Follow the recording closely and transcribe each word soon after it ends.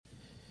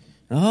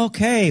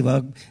Okay,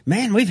 well,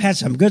 man, we've had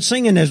some good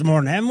singing this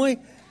morning, haven't we?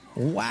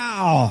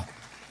 Wow.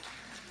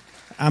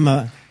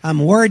 I'm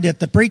worried that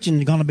the preaching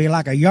is going to be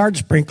like a yard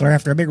sprinkler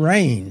after a big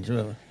rain.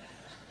 So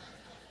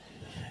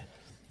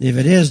if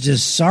it is,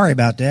 just sorry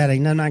about that.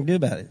 Ain't nothing I can do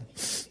about it.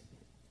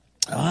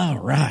 All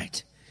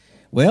right.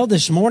 Well,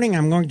 this morning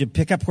I'm going to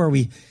pick up where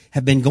we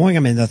have been going.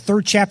 I'm in the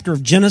 3rd chapter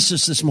of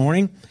Genesis this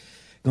morning.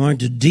 Going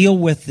to deal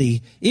with the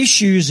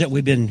issues that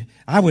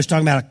I was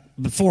talking about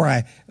before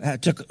I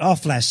took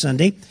off last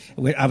Sunday.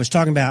 I was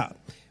talking about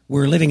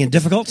we're living in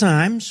difficult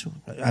times.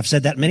 I've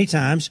said that many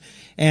times.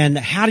 And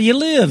how do you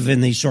live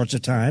in these sorts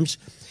of times?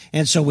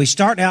 And so we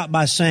start out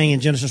by saying in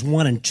Genesis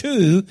 1 and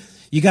 2,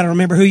 you got to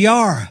remember who you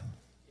are.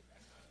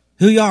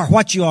 Who you are,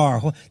 what you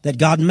are, that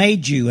God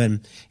made you,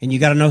 and you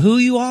got to know who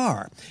you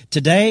are.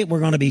 Today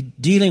we're going to be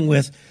dealing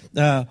with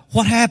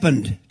what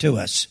happened to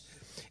us.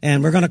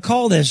 And we're going to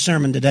call this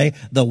sermon today,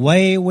 The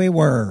Way We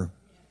Were.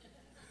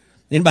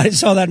 Anybody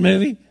saw that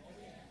movie?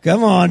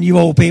 Come on, you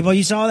old people.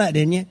 You saw that,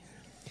 didn't you?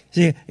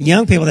 See,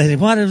 young people, they say,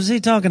 what is he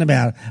talking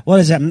about? What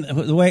is that?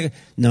 The way?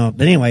 No,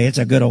 but anyway, it's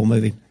a good old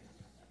movie.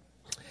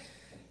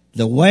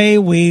 The Way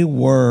We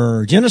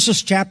Were.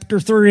 Genesis chapter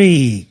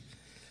 3.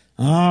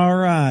 All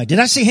right. Did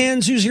I see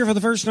hands? Who's here for the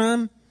first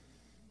time?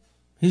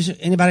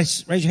 Anybody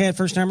raise your hand,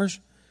 first timers?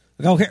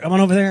 Go here. Come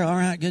on over there. All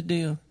right. Good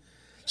deal.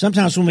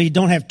 Sometimes when we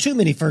don't have too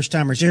many first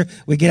timers here,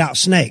 we get out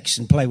snakes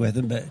and play with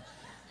them, but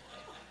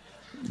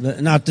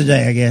not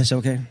today, I guess.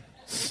 Okay.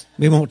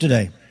 We won't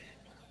today.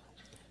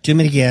 Too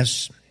many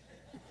guests.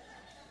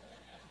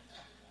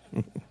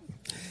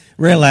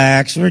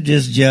 Relax. We're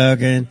just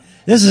joking.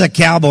 This is a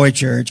cowboy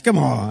church. Come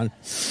on.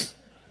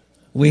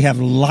 We have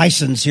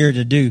license here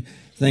to do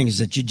things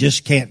that you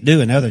just can't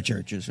do in other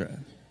churches,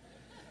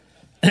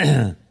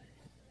 right?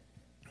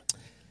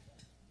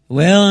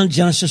 Well, in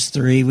Genesis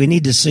 3, we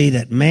need to see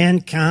that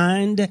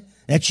mankind,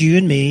 that's you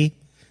and me,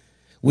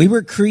 we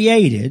were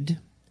created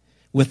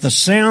with the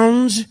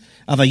sounds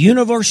of a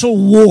universal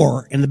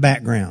war in the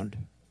background.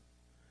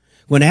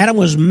 When Adam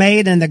was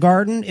made in the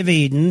Garden of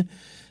Eden,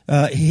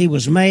 he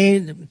was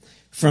made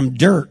from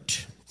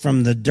dirt,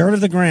 from the dirt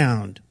of the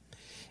ground.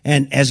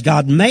 And as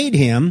God made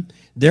him,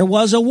 there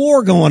was a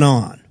war going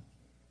on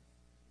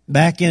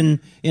back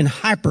in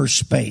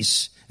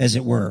hyperspace, as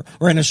it were,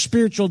 or in a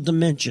spiritual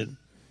dimension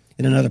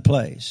in another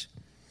place.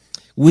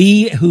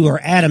 We who are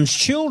Adam's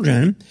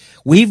children,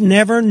 we've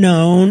never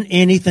known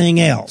anything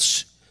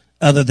else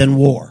other than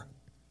war.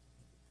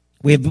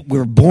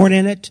 We're born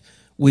in it.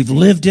 We've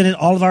lived in it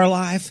all of our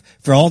life.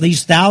 For all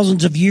these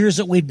thousands of years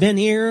that we've been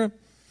here,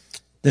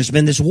 there's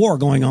been this war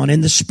going on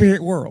in the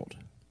spirit world,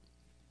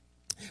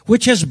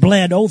 which has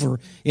bled over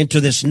into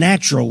this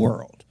natural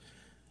world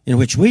in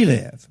which we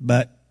live.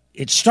 But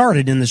it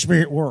started in the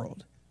spirit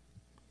world.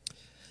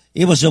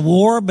 It was a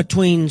war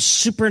between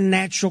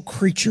supernatural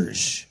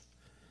creatures.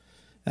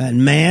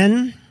 And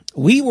man,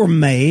 we were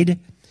made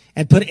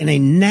and put in a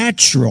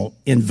natural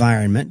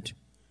environment,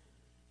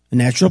 a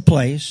natural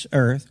place,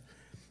 earth.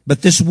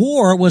 But this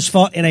war was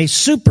fought in a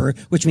super,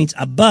 which means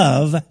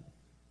above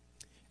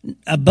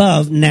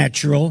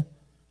natural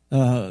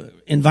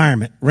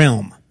environment,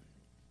 realm.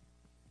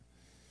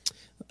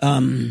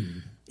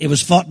 It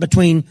was fought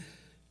between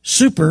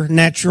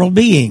supernatural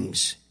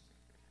beings.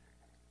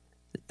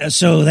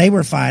 So they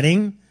were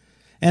fighting.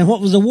 And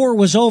what the war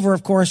was over,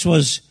 of course,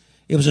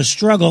 it was a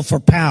struggle for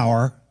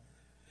power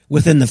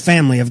within the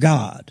family of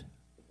God.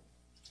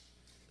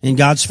 In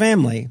God's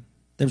family,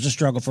 there was a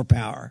struggle for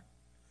power.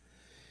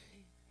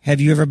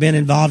 Have you ever been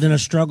involved in a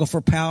struggle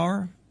for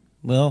power?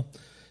 Well,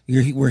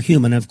 we're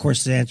human. Of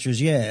course, the answer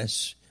is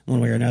yes, one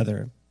way or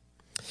another.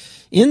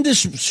 In this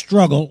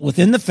struggle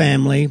within the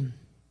family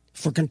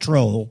for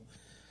control,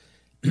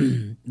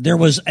 there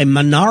was a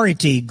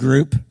minority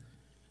group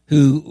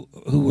who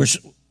were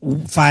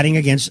fighting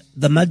against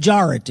the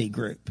majority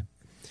group.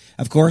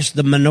 Of course,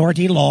 the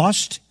minority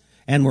lost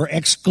and were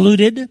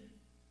excluded,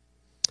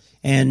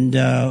 and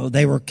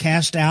they were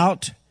cast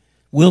out,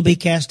 will be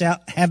cast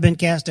out, have been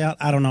cast out.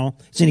 I don't know.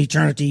 It's in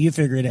eternity. You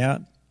figure it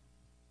out.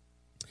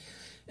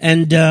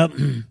 And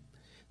the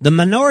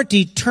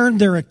minority turned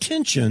their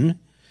attention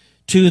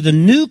to the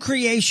new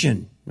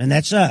creation, and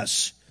that's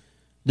us,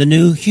 the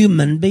new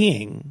human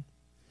being,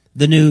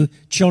 the new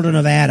children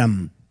of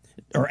Adam,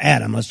 or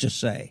Adam, let's just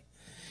say.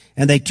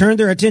 And they turned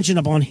their attention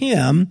upon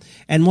him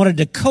and wanted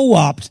to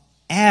co-opt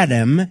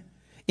Adam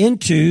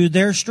into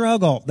their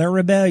struggle, their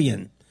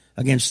rebellion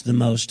against the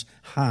Most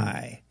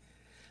High.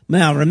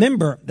 Now,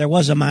 remember, there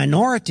was a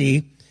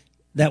minority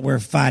that were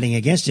fighting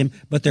against him,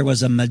 but there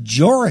was a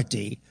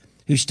majority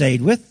who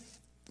stayed with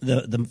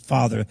the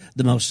Father,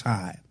 the Most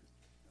High.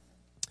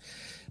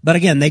 But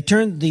again, they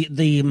turned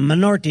the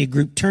minority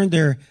group turned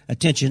their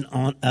attention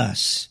on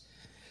us.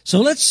 So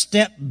let's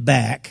step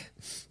back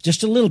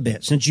just a little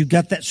bit, since you've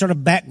got that sort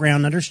of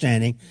background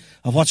understanding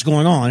of what's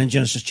going on in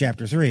Genesis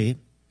chapter 3,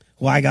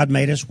 why God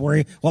made us,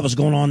 what was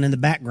going on in the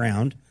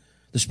background,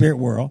 the spirit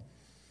world.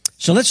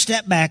 So let's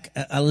step back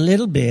a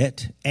little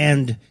bit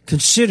and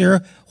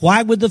consider,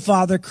 why would the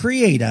Father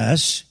create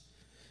us,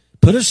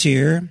 put us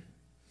here,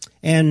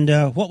 And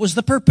what was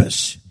the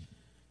purpose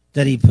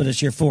that he put us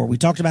here for? We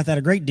talked about that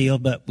a great deal,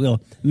 but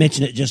we'll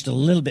mention it just a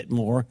little bit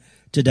more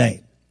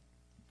today.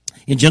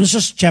 In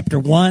Genesis chapter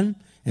 1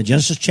 and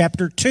Genesis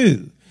chapter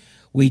 2,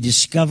 we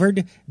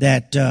discovered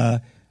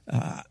that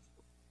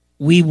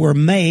we were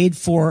made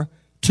for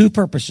two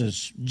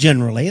purposes,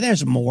 generally.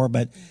 There's more,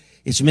 but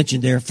it's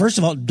mentioned there. First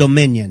of all,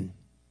 dominion.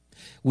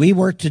 We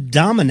were to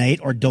dominate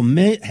or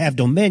have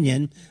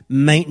dominion,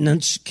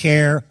 maintenance,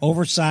 care,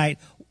 oversight,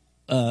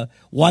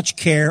 watch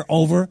care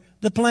over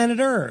the planet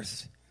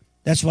Earth.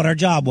 That's what our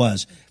job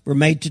was. We're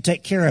made to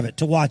take care of it,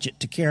 to watch it,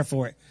 to care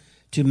for it,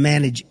 to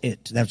manage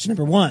it. That's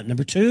number one.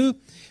 Number two,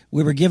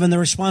 we were given the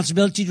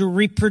responsibility to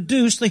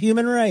reproduce the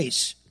human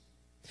race.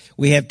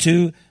 We have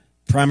two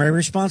primary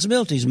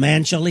responsibilities.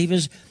 Man shall leave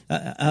his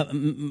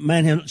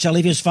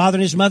father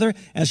and his mother,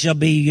 and shall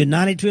be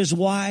united to his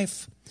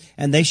wife,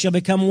 and they shall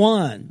become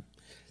one.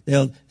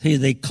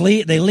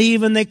 They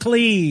leave and they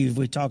cleave.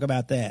 We talk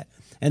about that,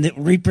 and it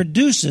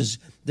reproduces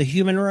the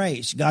human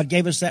race. God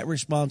gave us that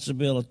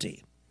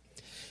responsibility.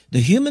 The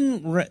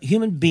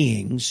human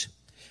beings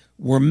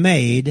were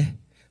made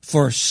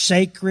for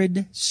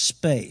sacred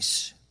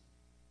space.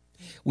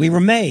 We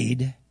were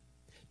made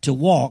to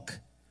walk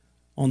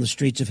on the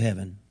streets of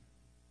heaven.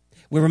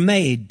 We were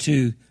made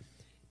to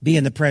be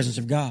in the presence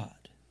of God.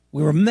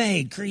 We were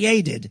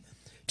created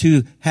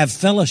to have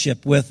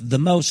fellowship with the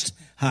Most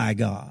High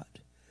God,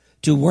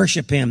 to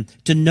worship Him,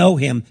 to know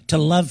Him, to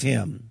love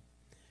Him,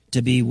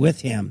 to be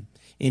with Him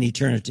in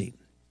eternity.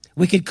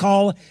 We could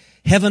call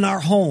heaven our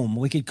home.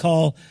 We could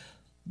call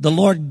the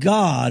Lord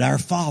God our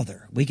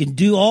Father. We can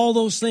do all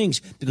those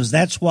things because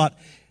that's what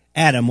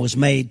Adam was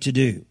made to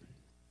do.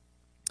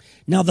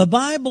 Now, the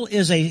Bible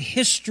is a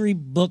history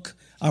book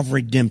of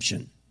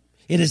redemption.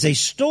 It is a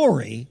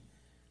story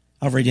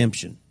of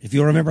redemption. If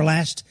you'll remember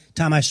last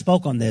time I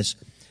spoke on this,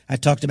 I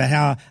talked about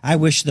how I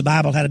wish the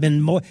Bible had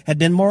been a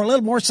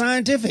little more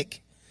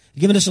scientific,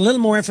 given us a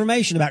little more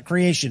information about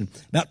creation,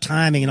 about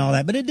timing and all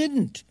that, but it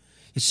didn't.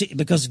 You see,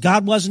 because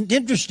God wasn't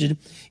interested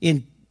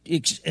in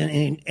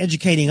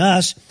educating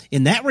us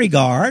in that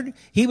regard.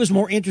 He was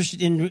more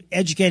interested in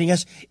educating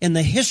us in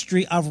the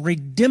history of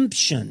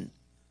redemption,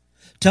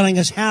 telling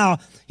us how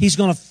He's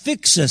going to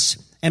fix us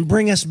and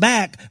bring us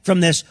back from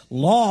this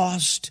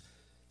lost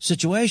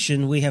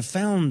situation we have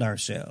found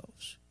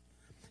ourselves.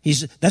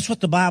 That's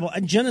what the Bible,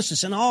 in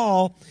Genesis and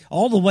all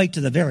the way to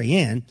the very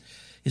end,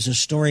 is a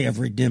story of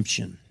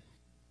redemption.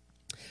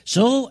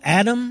 So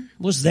Adam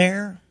was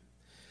there.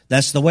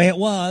 That's the way it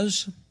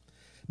was.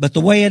 But the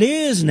way it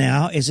is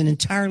now is an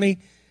entirely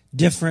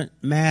different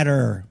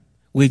matter.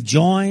 We've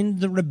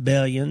joined the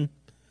rebellion,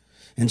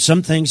 and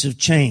some things have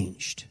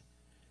changed.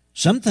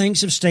 Some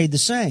things have stayed the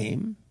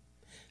same,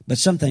 but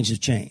some things have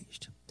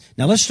changed.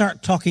 Now let's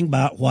start talking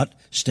about what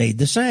stayed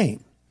the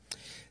same.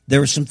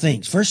 There are some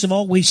things. First of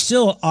all, we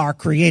still are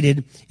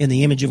created in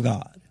the image of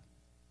God.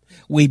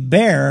 We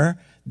bear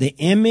the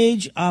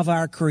image of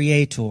our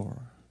Creator.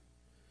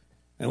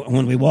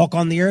 When we walk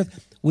on the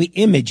earth, we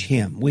image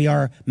Him. We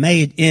are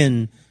made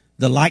in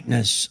the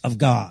likeness of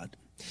God.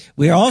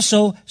 We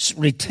also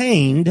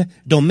retained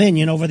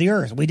dominion over the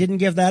earth. We didn't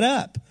give that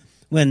up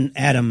when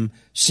Adam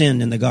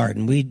sinned in the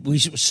garden. We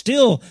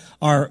still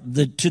are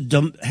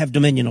to have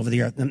dominion over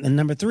the earth. And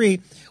number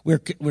three,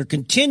 we're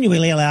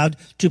continually allowed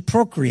to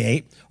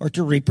procreate or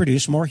to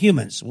reproduce more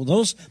humans. Well,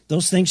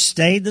 those things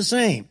stayed the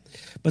same,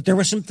 but there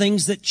were some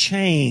things that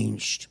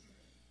changed.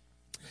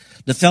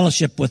 The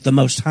fellowship with the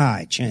Most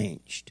High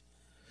changed.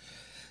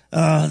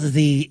 And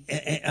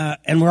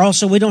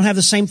we don't have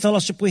the same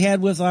fellowship we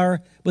had with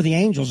the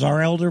angels,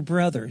 our elder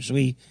brothers.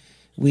 We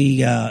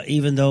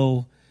even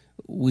though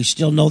we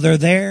still know they're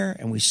there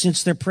and we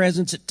sense their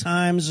presence at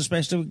times,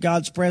 especially with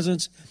God's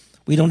presence,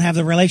 we don't have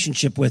the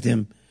relationship with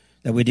Him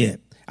that we did.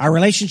 Our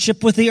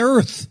relationship with the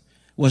earth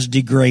was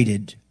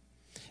degraded.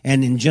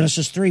 And in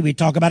Genesis 3, we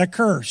talk about a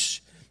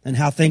curse and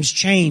how things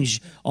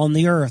change on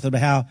the earth,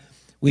 about how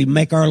we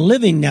make our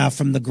living now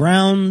from the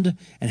ground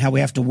and how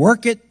we have to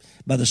work it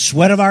by the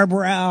sweat of our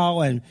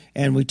brow.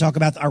 And we talk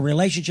about our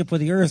relationship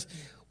with the earth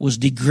was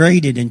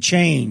degraded and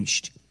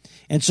changed.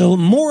 And so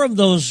more of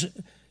those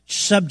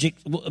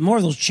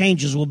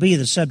changes will be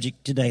the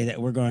subject today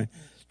that we're going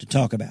to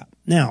talk about.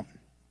 Now,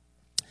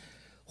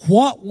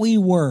 what we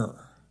were,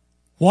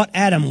 what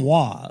Adam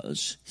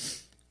was,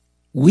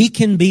 we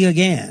can be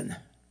again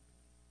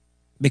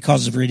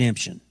because of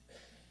redemption.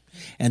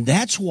 And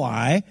that's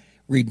why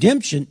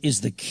redemption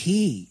is the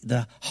key,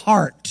 the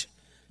heart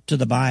to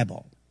the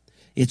Bible.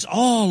 It's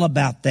all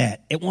about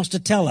that. It wants to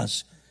tell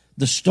us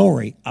the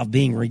story of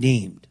being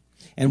redeemed.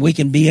 And we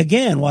can be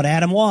again what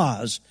Adam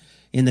was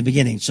in the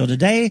beginning. So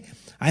today,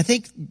 I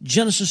think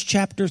Genesis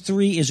chapter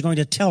 3 is going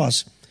to tell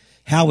us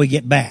how we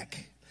get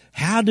back.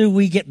 How do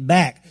we get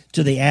back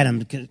to the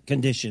Adam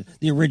condition,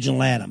 the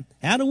original Adam?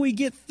 How do we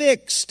get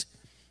fixed?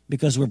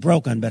 Because we're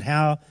broken, but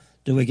how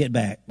do we get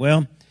back?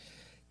 Well,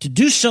 to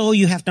do so,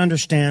 you have to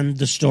understand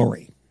the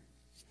story.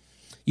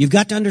 You've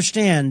got to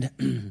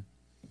understand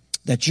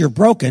that you're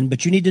broken,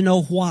 but you need to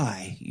know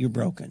why you're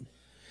broken.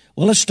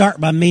 Well, let's start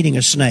by meeting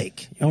a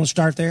snake. You want to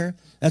start there?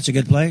 That's a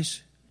good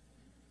place.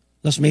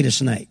 Let's meet a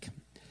snake.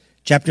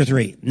 Chapter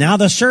 3. Now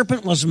the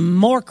serpent was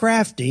more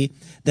crafty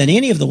than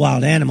any of the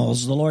wild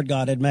animals the Lord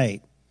God had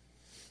made.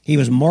 He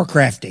was more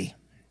crafty.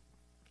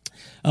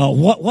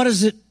 What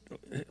is it?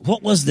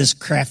 What was this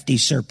crafty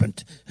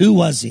serpent? Who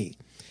was he?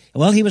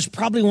 Well, he was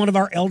probably one of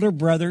our elder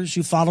brothers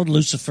who followed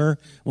Lucifer,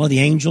 one of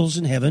the angels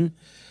in heaven,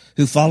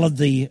 who followed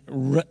the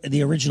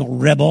original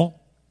rebel.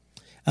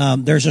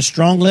 There's a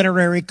strong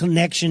literary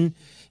connection,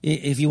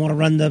 if you want to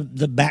run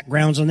the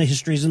backgrounds on the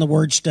histories and the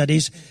word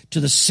studies,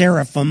 to the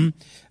seraphim,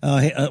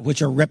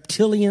 which are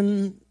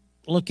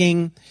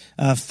reptilian-looking,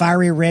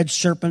 fiery red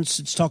serpents.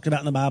 It's talked about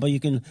in the Bible. You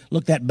can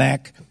look that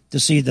back to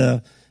see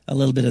a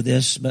little bit of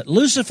this. But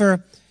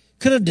Lucifer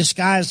could have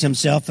disguised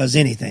himself as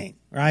anything,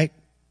 right?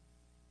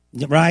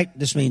 Right?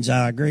 This means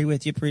I agree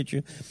with you,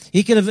 preacher.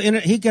 He could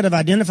have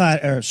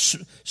identified or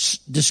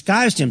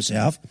disguised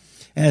himself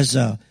as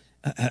a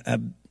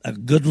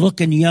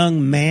good-looking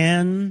young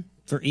man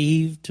for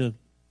Eve to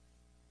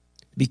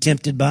be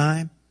tempted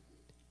by,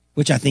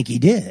 which I think he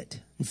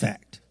did, in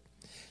fact.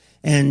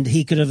 And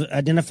he could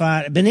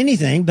have been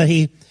anything, but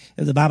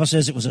the Bible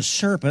says it was a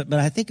serpent, but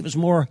I think it was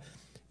more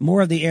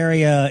of the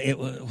area,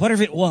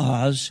 whatever it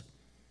was.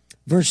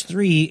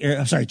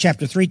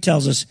 Chapter 3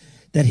 tells us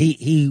that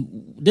he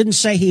didn't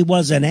say he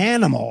was an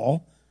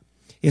animal.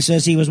 It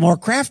says he was more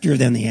craftier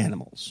than the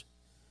animals.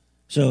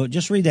 So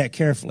just read that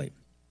carefully.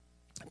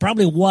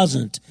 Probably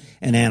wasn't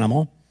an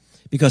animal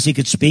because he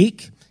could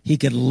speak, he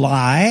could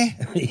lie,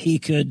 he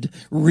could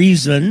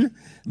reason,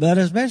 but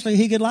especially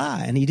he could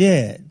lie, and he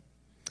did.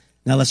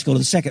 Now let's go to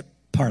the second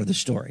part of the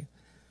story.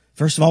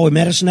 First of all, we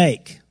met a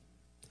snake.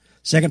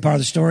 Second part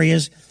of the story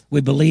is we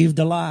believed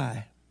a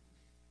lie.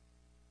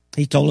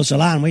 He told us a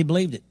lie and we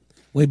believed it.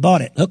 We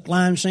bought it, hook,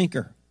 line,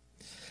 sinker.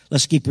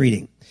 Let's keep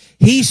reading.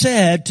 He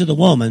said to the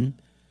woman,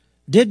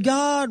 "Did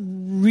God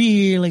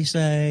really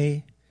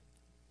say,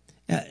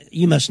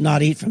 you must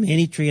not eat from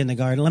any tree in the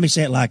garden?" Let me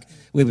say it like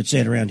we would say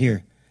it around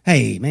here.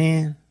 Hey,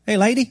 man. Hey,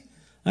 lady.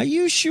 Are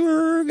you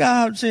sure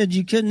God said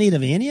you couldn't eat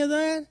of any of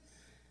that?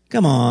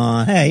 Come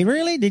on. Hey,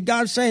 really? Did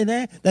God say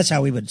that? That's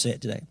how we would say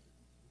it today.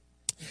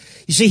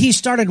 You see, he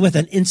started with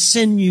an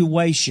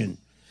insinuation.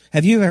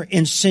 Have you ever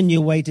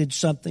insinuated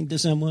something to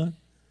someone?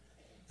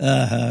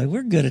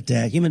 We're good at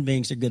that. Human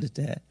beings are good at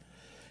that.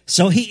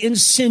 So he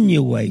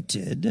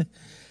insinuated.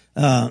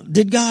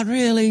 Did God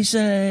really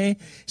say?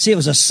 See, it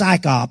was a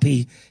psyop.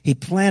 He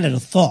planted a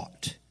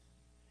thought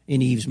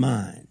in Eve's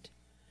mind.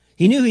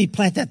 He knew he'd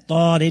plant that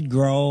thought, it'd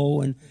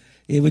grow, and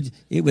it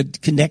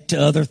would connect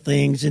to other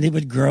things, and it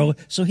would grow.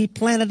 So he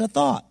planted a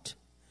thought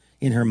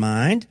in her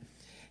mind,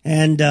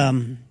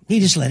 and he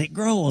just let it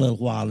grow a little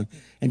while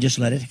and just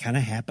let it kind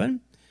of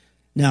happen.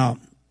 Now,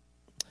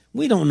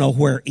 we don't know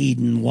where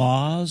Eden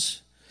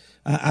was.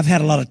 I've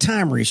had a lot of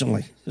time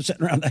recently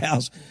sitting around the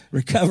house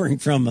recovering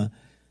from a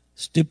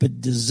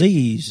stupid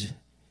disease.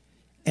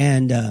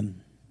 And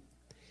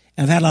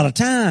I've had a lot of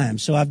time,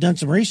 so I've done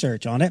some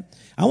research on it.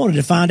 I wanted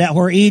to find out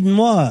where Eden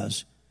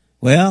was.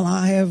 Well,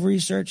 I have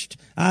researched.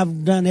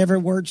 I've done every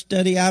word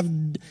study. I've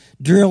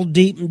drilled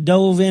deep and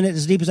dove in it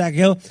as deep as I could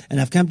go, and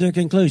I've come to a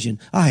conclusion.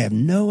 I have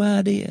no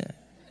idea.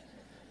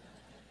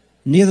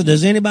 Neither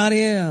does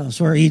anybody else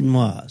where Eden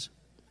was.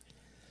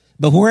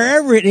 But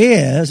wherever it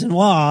is and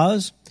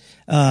was,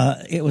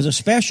 it was a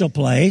special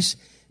place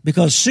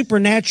because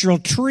supernatural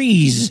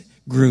trees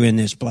grew in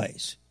this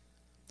place.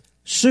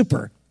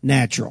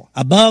 Supernatural.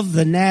 Above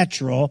the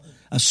natural,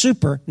 a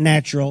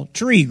supernatural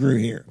tree grew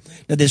here.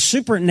 Now, this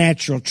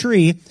supernatural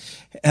tree,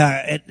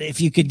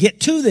 if you could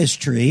get to this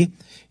tree,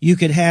 you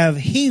could have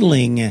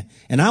healing.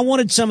 And I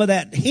wanted some of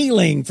that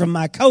healing from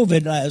my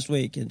COVID last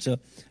week. And so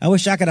I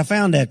wish I could have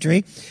found that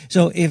tree.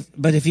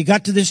 But if you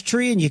got to this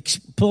tree and you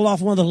pull off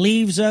one of the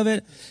leaves of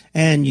it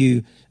and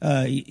you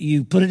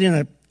put it in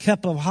a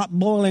cup of hot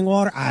boiling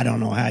water, I don't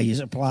know how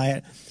you apply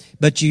it,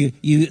 but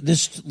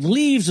this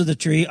leaves of the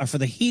tree are for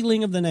the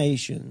healing of the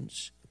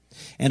nations.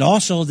 And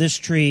also this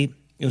tree,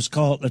 it was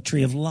called a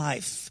tree of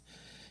life,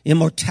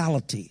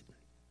 immortality.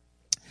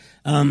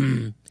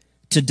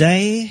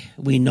 Today,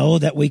 we know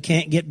that we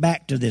can't get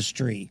back to this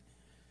tree.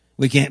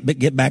 We can't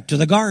get back to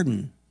the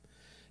garden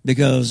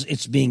because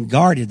it's being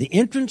guarded. The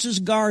entrance is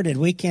guarded.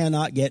 We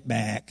cannot get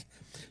back.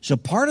 So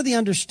part of the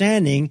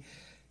understanding,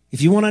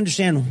 if you want to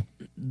understand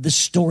the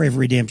story of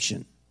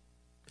redemption,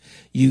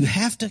 you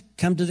have to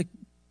come to the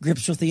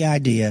grips with the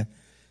idea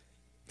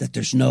that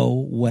there's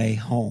no way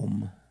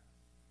home.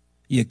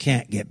 You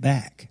can't get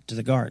back to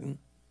the garden.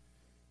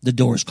 The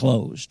door's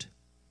closed.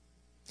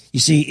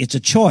 You see, it's a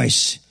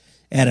choice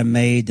Adam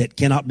made that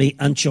cannot be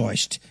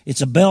unchoiced.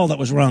 It's a bell that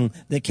was rung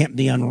that can't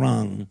be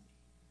unrung.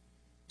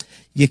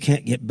 You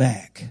can't get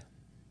back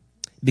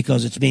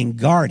because it's being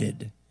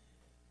guarded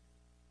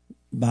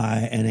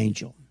by an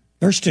angel.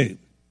 Verse 2.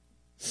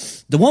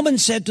 The woman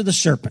said to the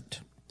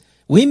serpent,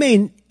 we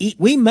may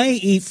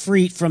eat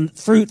fruit from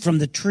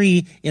the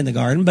tree in the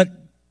garden, but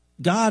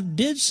God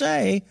did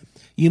say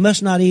you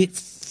must not eat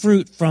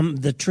fruit from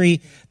the tree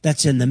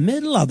that's in the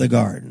middle of the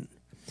garden,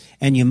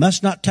 and you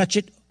must not touch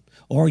it,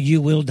 or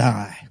you will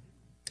die.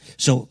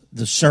 So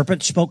the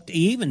serpent spoke to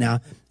Eve, and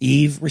now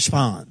Eve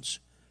responds.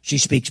 She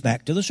speaks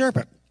back to the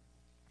serpent.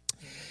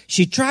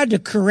 She tried to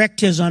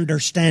correct his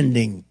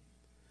understanding.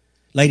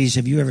 Ladies,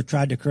 have you ever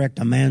tried to correct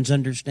a man's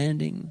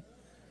understanding?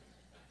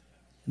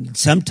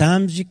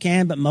 Sometimes you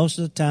can, but most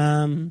of the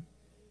time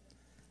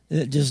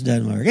it just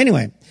doesn't work.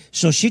 Anyway,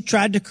 so she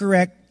tried to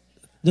correct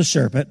the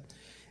serpent,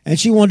 and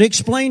she wanted to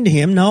explain to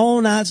him,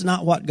 no, that's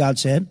not what God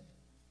said.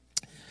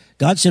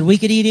 God said we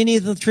could eat any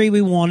of the tree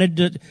we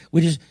wanted,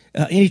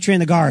 any tree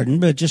in the garden,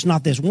 but just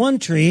not this one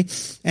tree,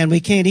 and we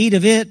can't eat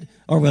of it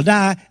or we'll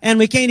die, and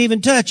we can't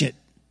even touch it.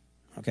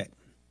 Okay.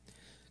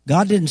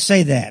 God didn't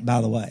say that,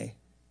 by the way.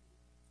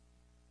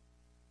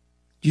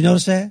 Do you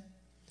notice that?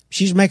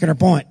 She's making her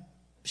point.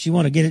 She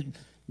wanted to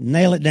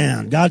nail it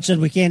down. God said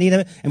we can't eat of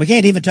it, and we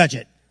can't even touch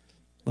it.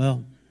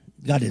 Well,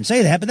 God didn't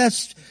say that,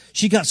 but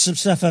she got some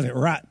stuff of it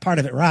right, part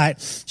of it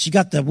right. She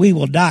got the we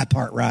will die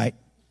part right.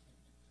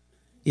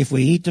 If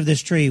we eat of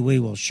this tree, we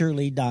will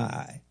surely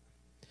die.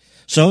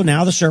 So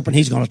now the serpent,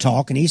 he's going to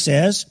talk, and he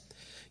says,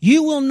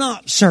 you will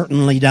not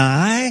certainly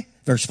die.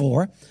 Verse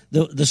 4,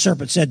 the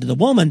serpent said to the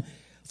woman,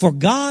 for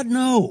God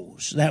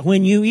knows that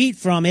when you eat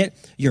from it,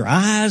 your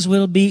eyes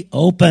will be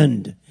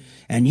opened,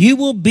 and you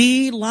will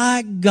be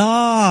like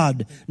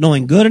God,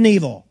 knowing good and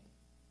evil.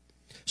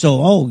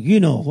 So, you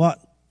know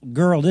what,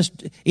 girl,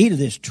 eat of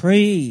this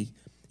tree.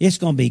 It's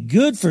going to be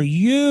good for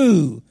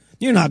you.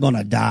 You're not going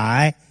to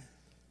die.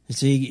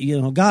 See,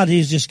 God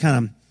is just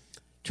kind of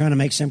trying to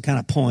make some kind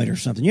of point or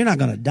something. You're not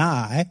going to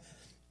die.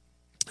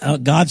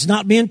 God's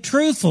not being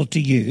truthful to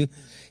you.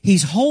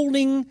 He's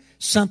holding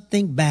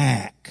something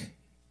back.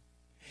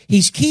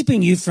 He's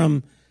keeping you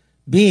from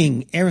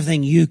being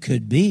everything you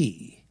could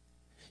be.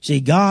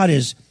 See, God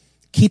is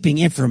keeping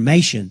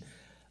information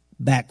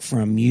back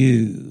from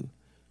you.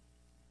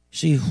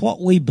 See, what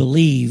we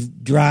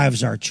believe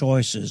drives our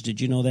choices.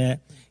 Did you know that?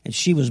 And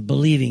she was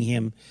believing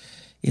him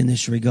in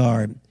this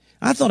regard.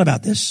 I thought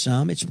about this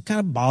some. It's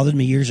kind of bothered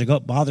me years ago.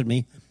 It bothered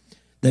me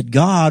that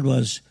God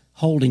was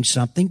holding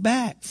something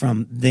back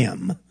from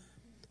them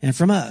and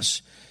from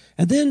us.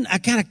 And then I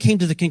kind of came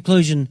to the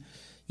conclusion,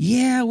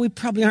 yeah, we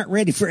probably aren't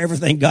ready for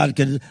everything God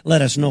could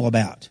let us know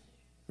about.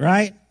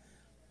 Right?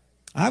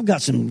 I've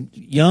got some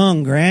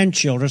young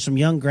grandchildren, some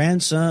young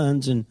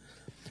grandsons, and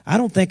I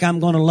don't think I'm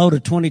going to load a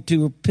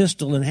 .22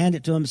 pistol and hand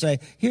it to them and say,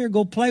 here,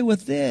 go play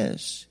with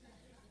this.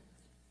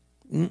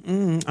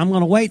 I'm going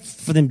to wait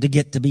for them to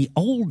get to be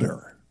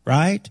older,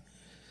 right?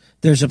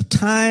 There's a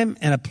time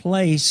and a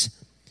place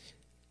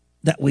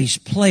that we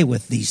play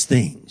with these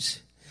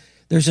things.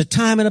 There's a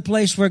time and a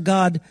place where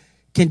God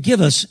can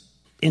give us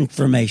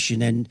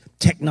information and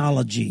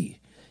technology.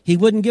 He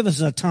wouldn't give us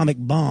an atomic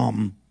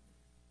bomb.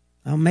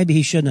 Well, maybe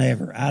he shouldn't have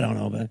ever. I don't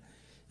know, but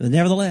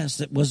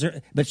nevertheless, it was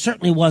there, but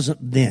certainly wasn't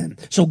then.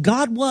 So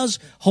God was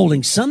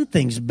holding some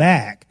things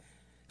back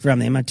from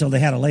them until they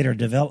had a later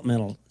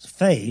developmental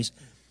phase.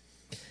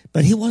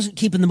 But he wasn't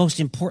keeping the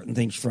most important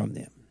things from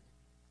them.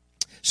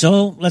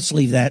 So let's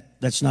leave that.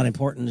 That's not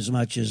important as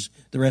much as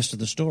the rest of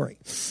the story.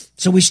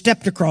 So we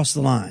stepped across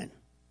the line.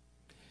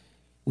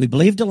 We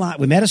believed a lie.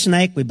 We met a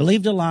snake. We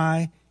believed a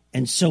lie.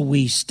 And so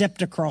we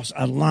stepped across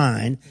a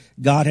line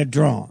God had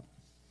drawn.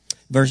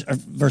 Verse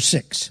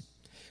 6.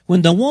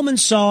 When the woman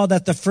saw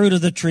that the fruit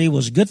of the tree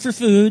was good for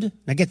food.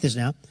 Now get this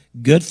now.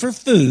 Good for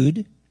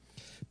food.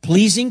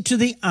 Pleasing to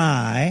the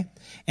eye.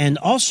 And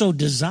also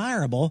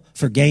desirable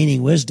for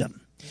gaining wisdom.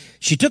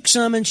 She took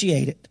some and she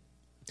ate it.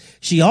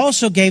 She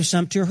also gave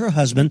some to her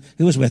husband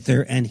who was with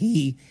her, and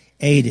he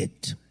ate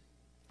it.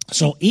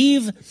 So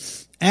Eve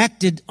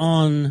acted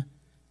on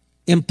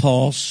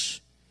impulse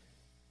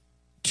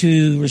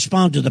to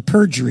respond to the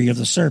perjury of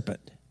the serpent.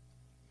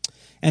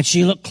 And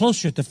she looked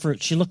closer at the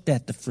fruit. She looked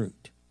at the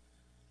fruit.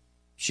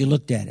 She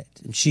looked at it,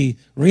 and she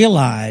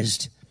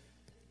realized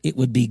it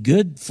would be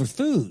good for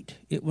food.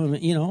 It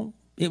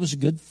was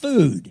good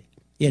food.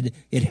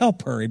 It'd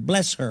help her. It'd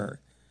bless her.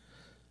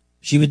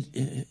 She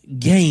would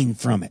gain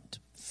from it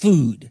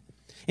food.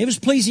 It was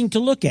pleasing to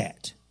look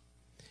at.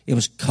 It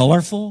was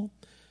colorful.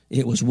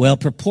 It was well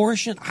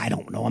proportioned. I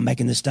don't know. I'm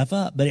making this stuff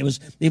up, but it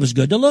was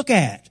good to look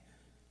at.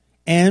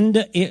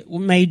 And it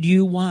made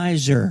you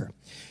wiser.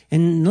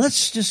 And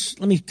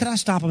could I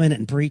stop a minute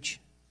and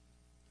preach?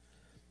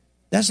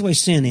 That's the way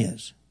sin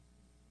is.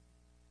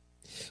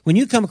 When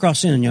you come across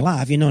sin in your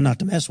life, you know not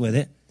to mess with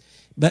it,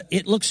 but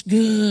it looks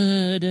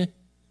good,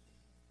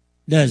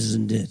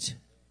 doesn't it?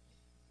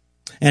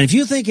 And if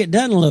you think it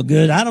doesn't look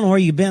good, I don't know where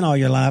you've been all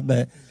your life,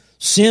 but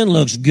sin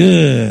looks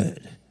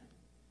good.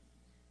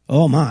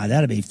 Oh my,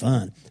 that'd be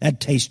fun. That'd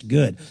taste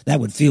good. That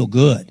would feel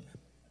good.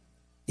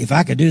 If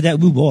I could do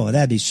that, ooh boy,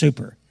 that'd be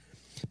super.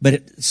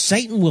 But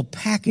Satan will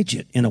package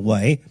it in a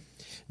way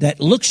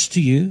that looks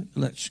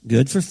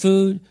good for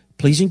food,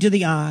 pleasing to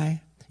the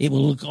eye. It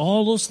will look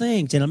all those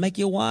things, and it'll make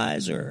you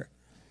wiser.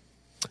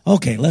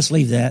 Okay, let's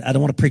leave that. I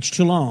don't want to preach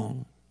too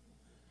long.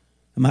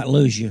 I might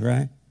lose you,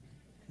 right?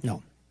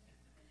 No.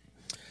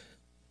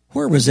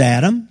 Where was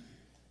Adam?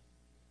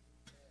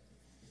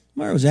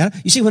 Where was that?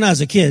 You see, when I was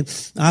a kid,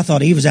 I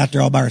thought Eve was out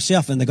there all by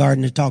herself in the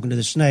garden talking to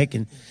the snake,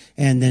 and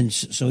then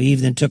so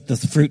Eve then took the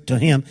fruit to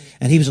him,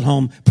 and he was at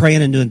home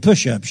praying and doing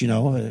push-ups,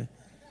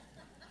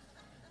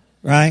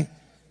 right?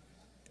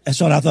 That's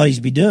what I thought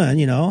he'd be doing,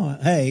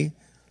 Hey,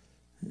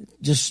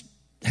 just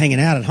hanging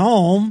out at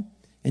home,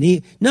 and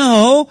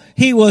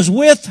he was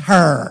with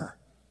her.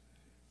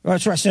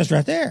 That's what it says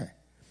right there.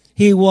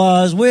 He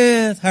was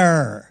with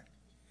her.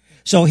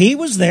 So he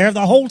was there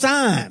the whole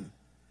time.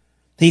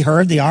 He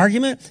heard the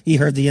argument. He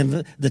heard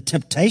the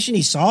temptation.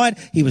 He saw it.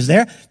 He was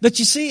there. But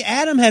you see,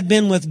 Adam had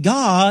been with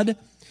God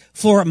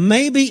for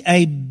maybe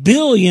 1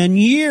 billion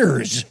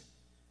years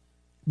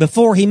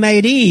before he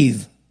made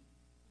Eve.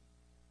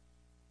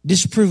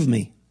 Disprove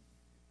me.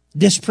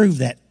 Disprove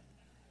that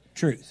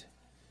truth.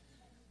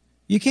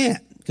 You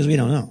can't, because we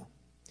don't know.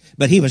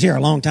 But he was here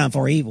a long time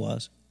before Eve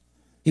was.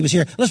 He was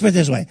here. Let's put it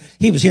this way.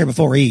 He was here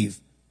before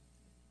Eve.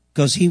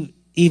 Because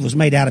Eve was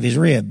made out of his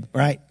rib,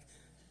 right?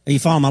 Are you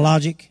following my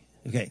logic?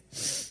 Okay.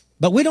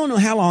 But we don't know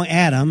how long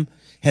Adam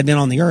had been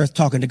on the earth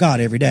talking to God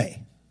every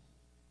day.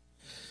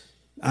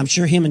 I'm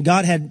sure him and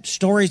God had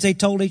stories they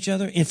told each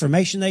other,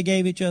 information they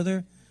gave each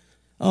other.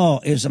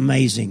 Oh, it was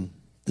amazing,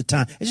 the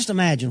time. Just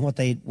imagine what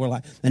they were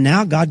like. And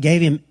now God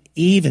gave him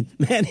Eve, and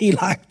man, he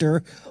liked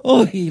her.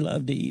 Oh, he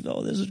loved Eve.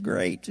 Oh, this is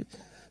great.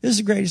 This is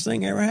the greatest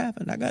thing ever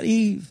happened. I got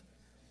Eve.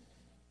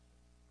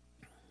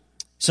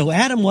 So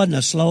Adam wasn't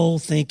a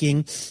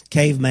slow-thinking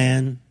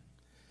caveman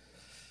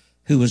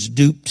who was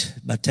duped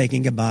by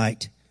taking a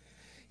bite.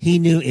 He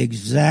knew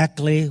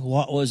exactly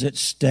what was at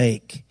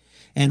stake.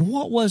 And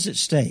what was at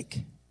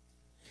stake?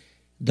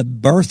 The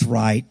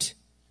birthright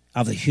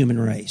of the human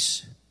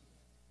race.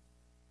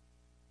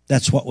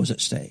 That's what was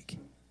at stake.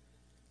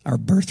 Our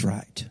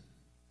birthright.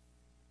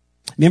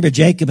 Remember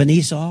Jacob and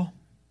Esau?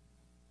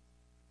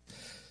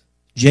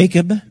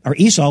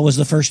 Esau was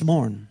the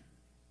firstborn.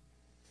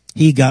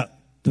 He got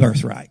the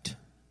birthright.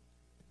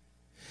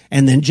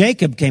 And then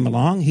Jacob came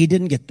along. He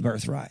didn't get the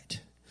birthright.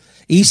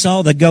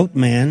 Esau, the goat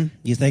man,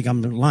 you think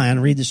I'm lying,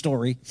 read the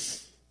story.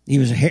 He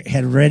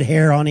had red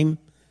hair on him,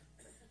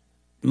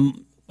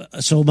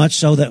 so much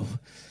so that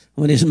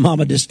when his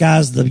mama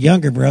disguised the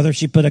younger brother,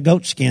 she put a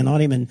goat skin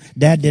on him, and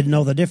Dad didn't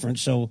know the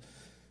difference. So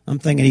I'm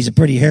thinking he's a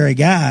pretty hairy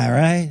guy,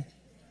 right?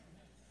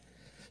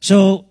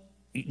 So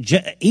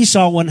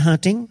Esau went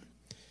hunting,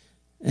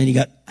 and he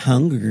got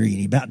hungry, and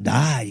he about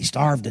died. He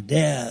starved to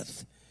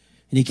death.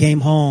 And he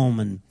came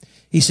home, and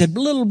he said,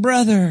 "Little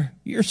brother,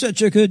 you're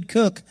such a good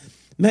cook.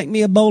 Make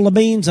me a bowl of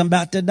beans. I'm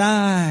about to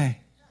die."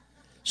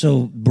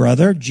 So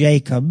brother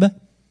Jacob,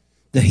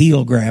 the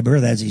heel grabber,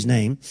 that's his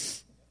name,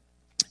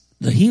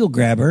 the heel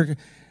grabber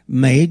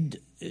made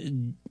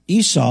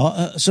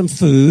Esau some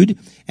food,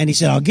 and he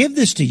said, "I'll give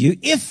this to you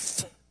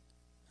if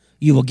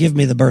you will give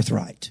me the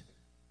birthright."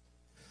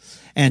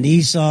 And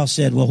Esau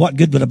said, "Well, what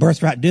good would a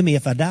birthright do me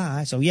if I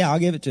die? So yeah, I'll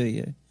give it to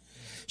you."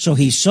 So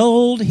he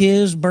sold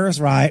his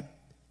birthright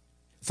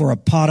for a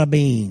pot of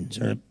beans,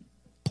 or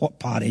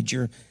pottage,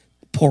 or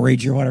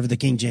porridge, or whatever the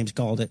King James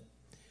called it.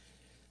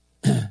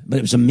 But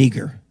it was a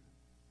meager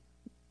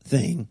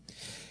thing.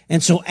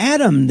 And so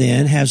Adam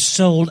then has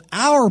sold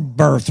our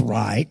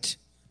birthright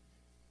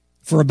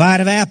for a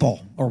bite of apple,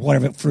 or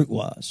whatever fruit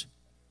was.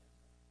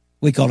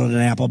 We call it an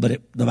apple,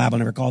 but the Bible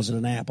never calls it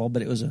an apple,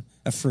 but it was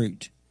a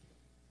fruit,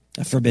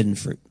 a forbidden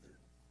fruit.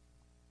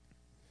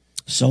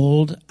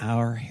 Sold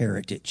our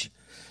heritage.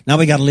 Now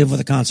we got to live with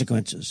the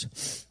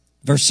consequences.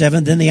 Verse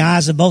 7, then the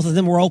eyes of both of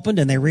them were opened,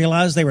 and they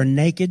realized they were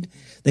naked.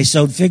 They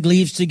sewed fig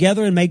leaves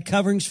together and made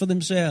coverings for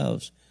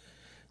themselves.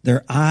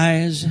 Their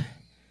eyes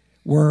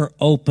were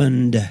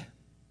opened.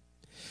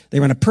 They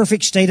were in a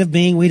perfect state of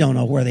being. We don't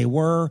know where they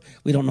were.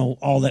 We don't know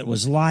all that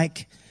was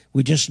like.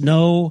 We just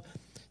know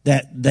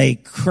that they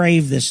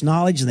craved this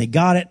knowledge, and they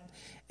got it.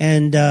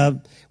 And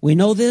we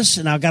know this,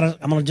 and I'm going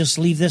to just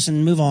leave this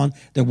and move on.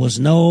 There was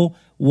no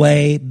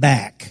way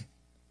back.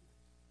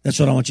 That's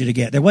what I want you to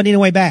get. There wasn't any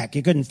way back.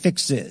 You couldn't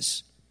fix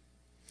this.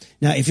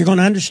 Now, if you're going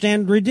to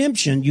understand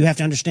redemption, you have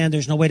to understand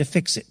there's no way to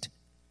fix it.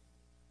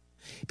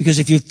 Because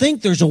if you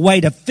think there's a way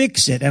to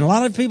fix it, and a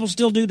lot of people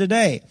still do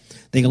today,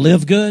 they can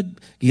live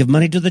good, give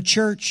money to the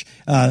church,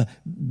 pay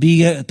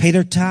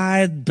their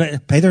tithe,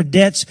 pay their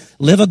debts,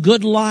 live a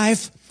good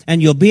life,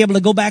 and you'll be able to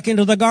go back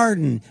into the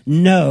garden.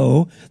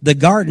 No, the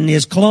garden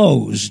is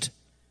closed.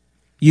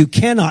 You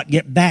cannot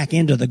get back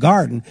into the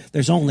garden.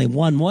 There's only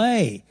one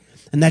way.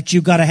 And that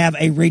you've got to have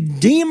a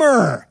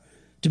Redeemer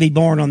to be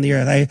born on the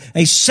earth,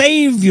 a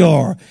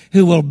Savior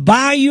who will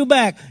buy you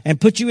back and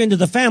put you into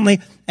the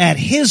family at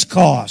His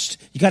cost.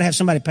 You got to have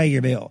somebody pay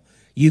your bill.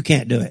 You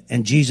can't do it.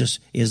 And Jesus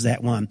is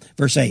that one.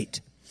 Verse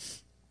 8.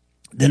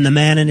 Then the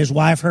man and his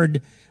wife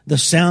heard the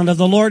sound of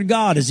the Lord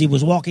God as He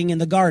was walking in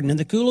the garden in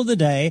the cool of the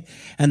day,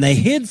 and they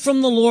hid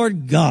from the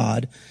Lord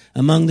God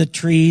among the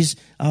trees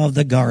of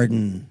the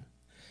garden.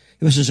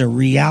 This is a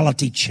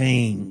reality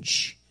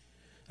change.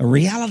 A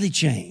reality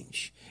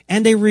change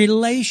and a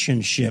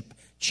relationship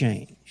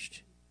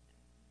changed.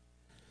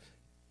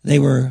 We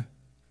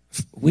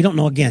don't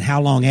know again how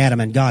long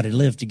Adam and God had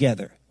lived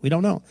together. We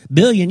don't know. 1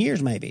 billion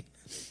years maybe.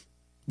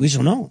 We just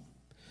don't know.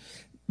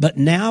 But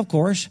now, of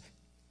course,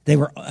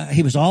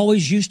 he was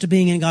always used to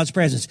being in God's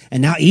presence.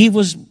 And now Eve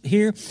was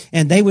here,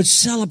 and they would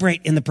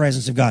celebrate in the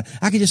presence of God.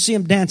 I could just see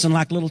them dancing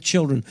like little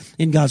children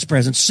in God's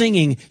presence,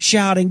 singing,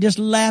 shouting, just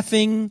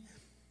laughing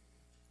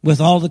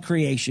with all the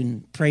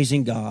creation,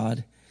 praising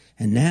God.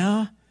 And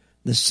now,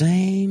 the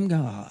same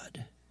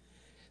God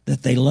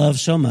that they love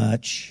so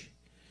much,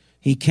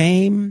 he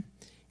came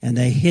and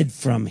they hid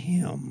from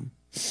him.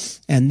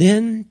 And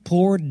then,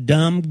 poor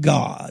dumb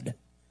God,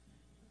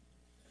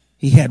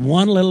 he had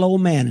one little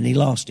old man and he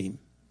lost him.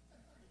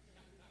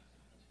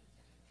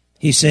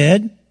 He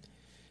said,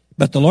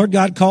 but the Lord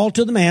God called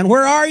to the man,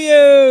 where are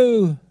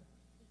you?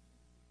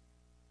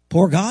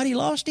 Poor God, he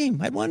lost him.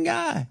 Had one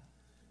guy. And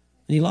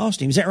he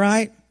lost him. Is that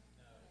right?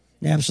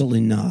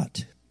 Absolutely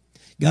not.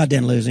 God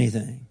didn't lose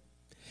anything.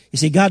 You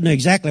see, God knew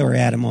exactly where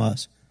Adam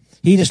was.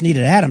 He just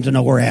needed Adam to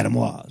know where Adam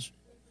was.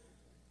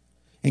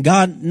 And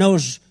God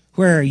knows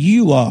where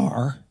you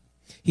are.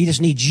 He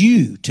just needs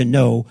you to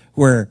know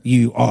where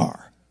you are.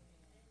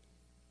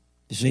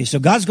 You see, so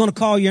God's going to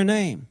call your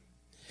name.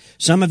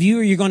 Some of you,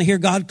 you're going to hear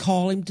God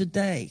call him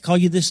today, call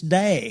you this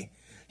day.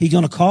 He's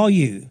going to call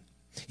you.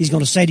 He's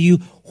going to say to you,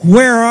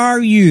 where are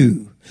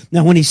you?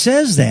 Now, when he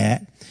says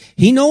that,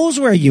 he knows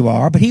where you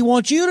are, but he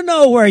wants you to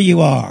know where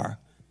you are.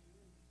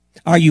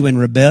 Are you in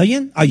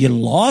rebellion? Are you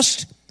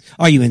lost?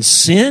 Are you in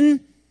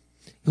sin?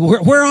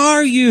 Where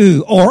are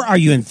you? Or are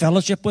you in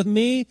fellowship with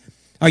me?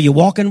 Are you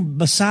walking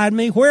beside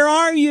me? Where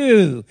are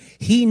you?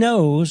 He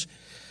knows,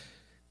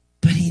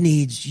 but he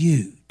needs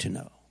you to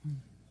know.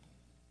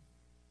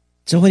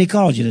 So when he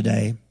called you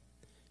today,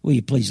 will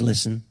you please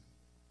listen?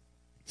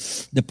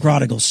 The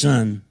prodigal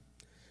son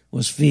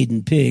was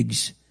feeding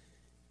pigs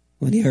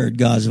when he heard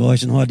God's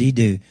voice, and what did he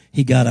do?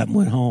 He got up and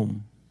went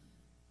home.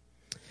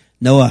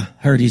 Noah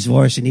heard his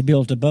voice and he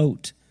built a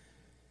boat.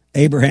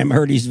 Abraham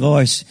heard his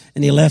voice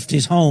and he left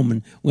his home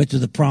and went to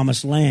the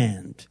promised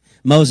land.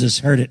 Moses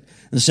heard it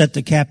and set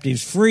the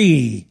captives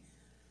free.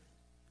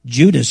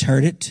 Judas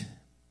heard it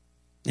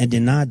and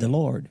denied the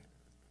Lord.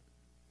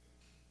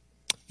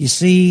 You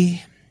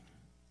see,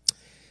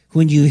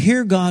 when you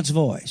hear God's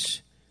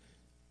voice,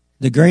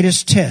 the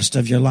greatest test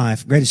of your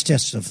life, greatest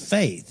test of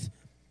faith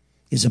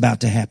is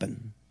about to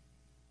happen.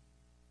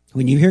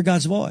 When you hear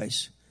God's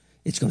voice,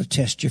 it's going to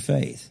test your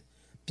faith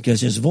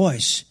because his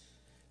voice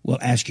will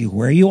ask you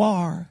where you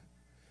are,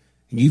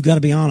 and you've got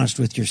to be honest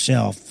with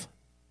yourself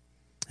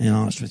and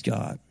honest with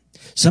God.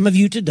 Some of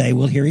you today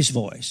will hear his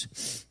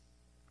voice.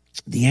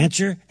 The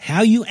answer,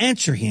 how you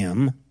answer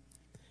him,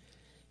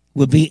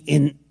 will be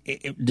in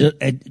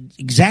an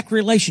exact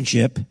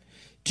relationship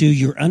to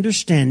your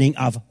understanding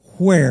of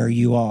where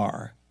you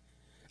are.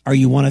 Are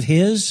you one of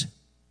his,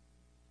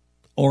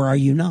 or are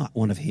you not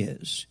one of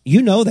his?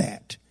 You know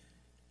that.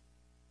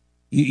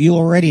 You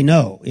already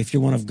know if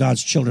you're one of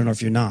God's children or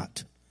if you're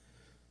not.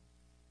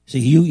 See,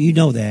 you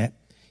know that.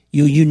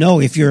 You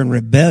know if you're in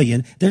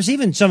rebellion. There's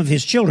even some of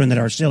his children that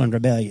are still in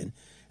rebellion.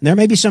 And there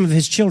may be some of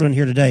his children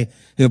here today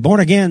who are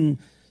born-again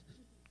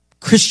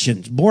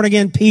Christians,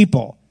 born-again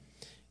people.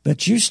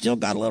 But you still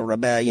got a little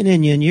rebellion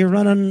in you, and you're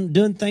running,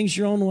 doing things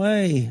your own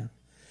way.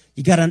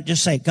 You got to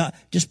just say,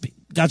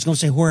 God's going to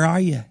say, where are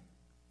you?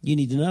 You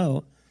need to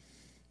know.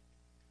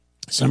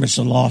 Some are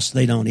so lost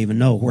they don't even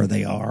know where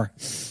they are.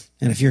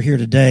 And if you're here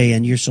today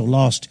and you're so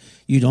lost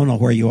you don't know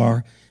where you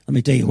are, let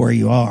me tell you where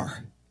you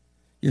are.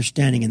 You're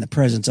standing in the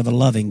presence of a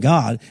loving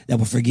God that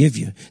will forgive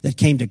you, that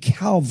came to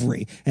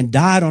Calvary and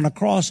died on a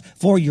cross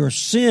for your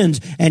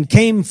sins and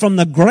came from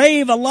the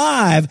grave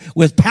alive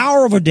with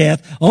power over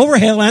death, over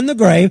hell and the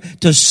grave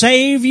to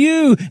save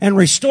you and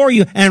restore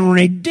you and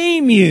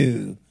redeem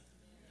you.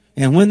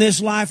 And when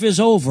this life is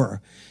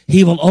over,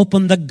 he will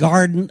open the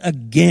garden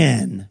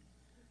again.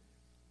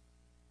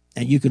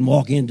 And you can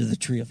walk into the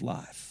tree of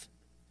life,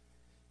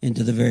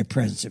 into the very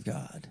presence of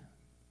God.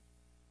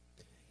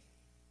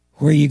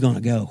 Where are you going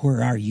to go?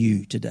 Where are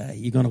you today?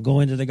 You going to go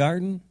into the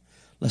garden?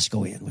 Let's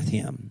go in with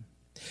him.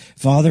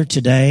 Father,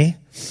 today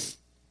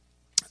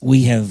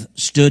we have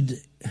stood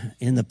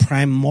in the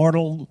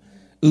primordial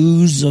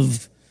ooze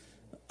of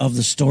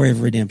the story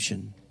of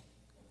redemption.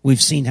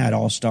 We've seen how it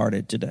all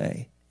started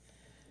today.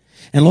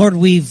 And Lord,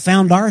 we've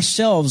found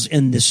ourselves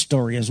in this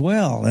story as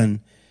well.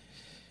 And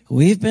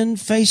we've been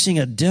facing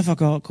a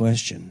difficult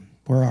question.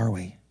 Where are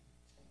we?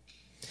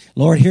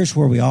 Lord, here's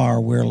where we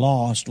are. We're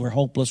lost. We're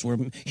hopeless. We're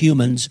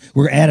humans.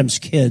 We're Adam's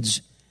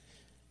kids.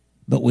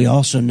 But we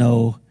also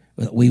know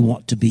that we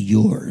want to be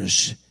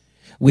yours.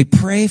 We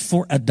pray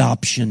for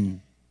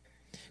adoption.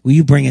 Will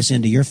you bring us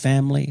into your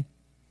family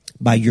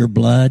by your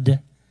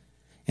blood?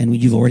 And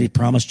you've already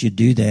promised you'd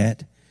do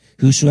that.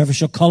 Whosoever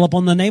shall call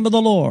upon the name of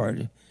the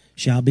Lord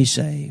shall be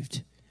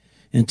saved.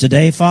 And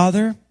today,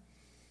 Father,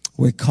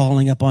 we're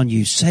calling upon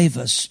you. Save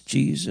us,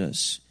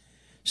 Jesus.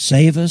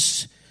 Save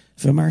us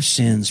from our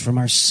sins, from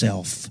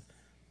ourself.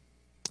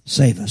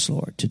 Save us,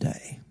 Lord,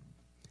 today.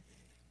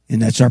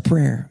 And that's our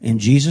prayer. In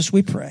Jesus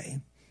we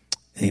pray.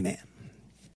 Amen.